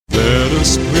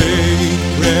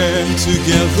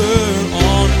together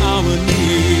on our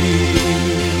knees.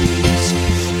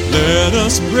 Let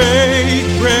us break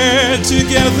bread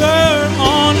together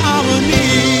on our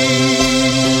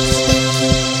knees.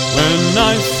 When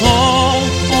I fall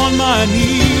on my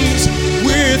knees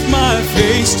with my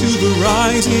face to the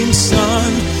rising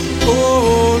sun,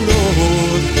 oh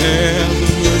Lord, have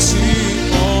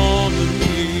mercy on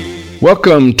me.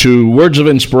 Welcome to Words of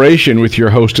Inspiration with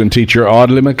your host and teacher,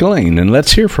 Audley McLean, and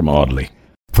let's hear from Audley.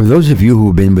 For those of you who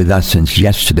have been with us since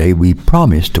yesterday, we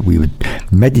promised that we would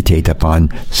meditate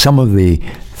upon some of the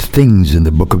things in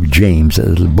the book of James, a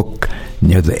little book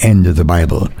near the end of the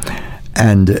Bible.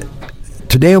 And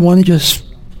today I want to just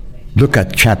look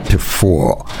at chapter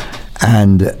 4.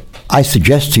 And I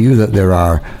suggest to you that there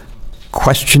are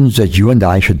questions that you and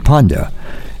I should ponder.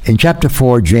 In chapter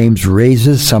 4, James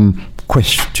raises some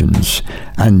questions,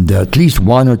 and at least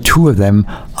one or two of them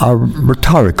are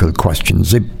rhetorical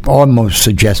questions. They almost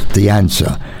suggest the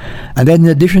answer. And then in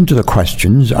addition to the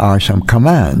questions are some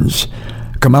commands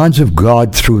of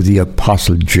God through the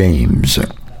Apostle James.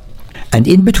 And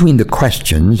in between the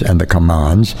questions and the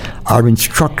commands are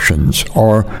instructions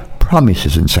or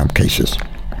promises in some cases.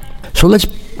 So let's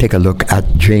take a look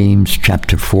at James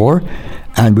chapter 4,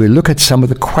 and we'll look at some of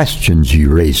the questions he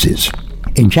raises.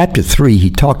 In chapter 3, he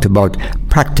talked about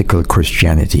practical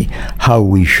Christianity, how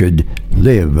we should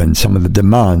live, and some of the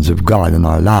demands of God in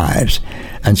our lives.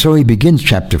 And so he begins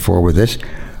chapter 4 with this: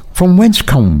 "From whence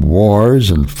come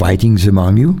wars and fightings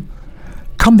among you?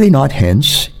 Come they not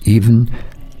hence, even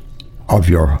of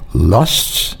your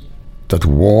lusts, that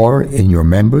war in your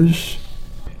members?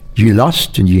 Ye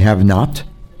lust, and ye have not.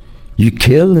 You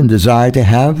kill and desire to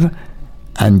have,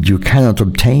 and you cannot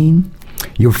obtain.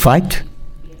 You fight,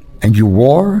 and you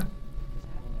war,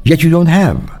 yet you don't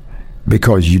have,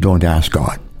 because you don't ask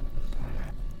God.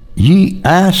 Ye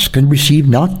ask and receive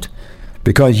not,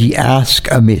 because ye ask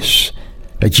amiss,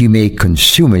 that ye may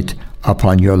consume it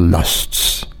upon your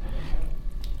lusts."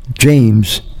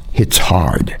 James hits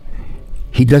hard.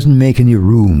 He doesn't make any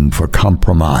room for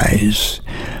compromise.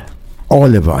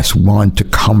 All of us want to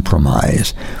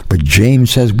compromise, but James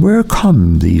says, where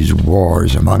come these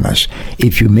wars among us?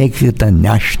 If you make it a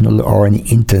national or an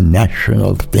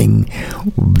international thing,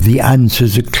 the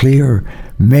answers are clear.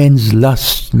 Men's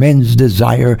lust, men's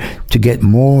desire to get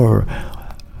more,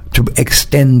 to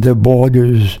extend their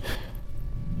borders,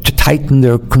 to tighten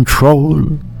their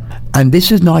control. And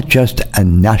this is not just a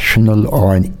national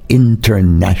or an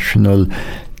international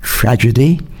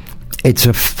tragedy. It's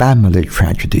a family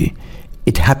tragedy.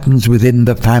 It happens within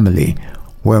the family,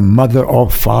 where mother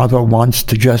or father wants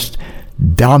to just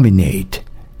dominate,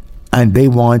 and they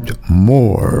want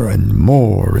more and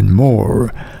more and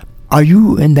more. Are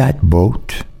you in that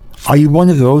boat? Are you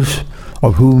one of those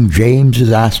of whom James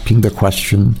is asking the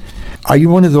question? Are you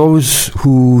one of those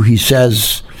who he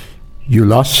says, you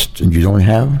lust and you don't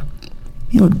have?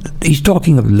 You know, he's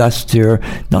talking of lust here,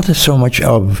 not so much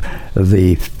of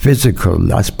the physical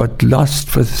lust, but lust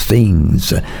for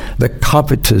things, the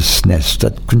covetousness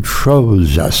that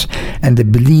controls us, and the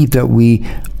belief that we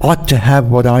ought to have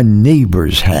what our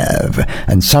neighbors have,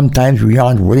 and sometimes we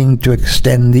aren't willing to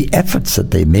extend the efforts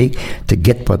that they make to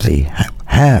get what they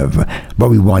have, but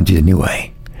we want it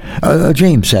anyway.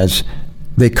 James says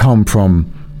they come from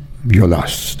your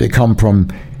lusts, they come from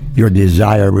your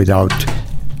desire without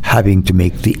having to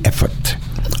make the effort.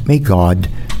 May God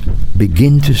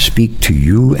begin to speak to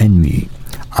you and me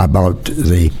about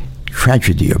the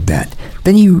tragedy of that.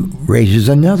 Then he raises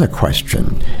another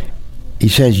question. He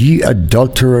says, ye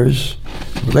adulterers,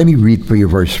 let me read for you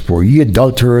verse 4. Ye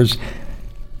adulterers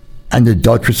and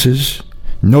adulteresses,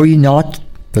 know ye not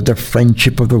that the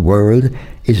friendship of the world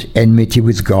is enmity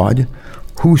with God?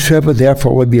 Whosoever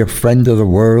therefore would be a friend of the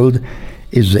world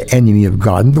is the enemy of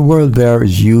God. And the world there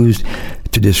is used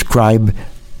to describe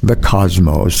the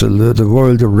cosmos, the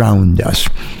world around us,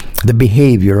 the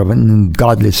behavior of an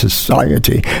ungodly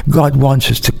society. God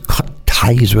wants us to cut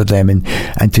ties with them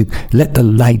and to let the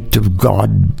light of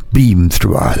God beam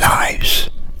through our lives.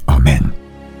 Amen.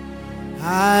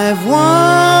 I've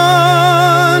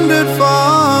wandered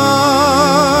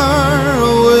far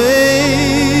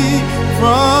away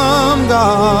from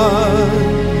God.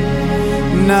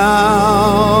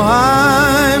 Now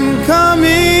I'm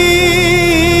coming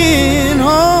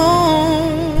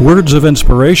home. Words of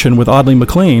Inspiration with Audley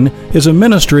McLean is a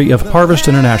ministry of Harvest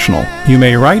International. You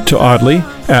may write to Audley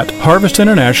at Harvest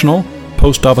International,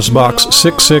 Post Office Box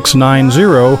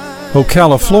 6690,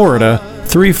 Ocala, Florida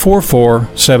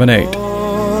 34478.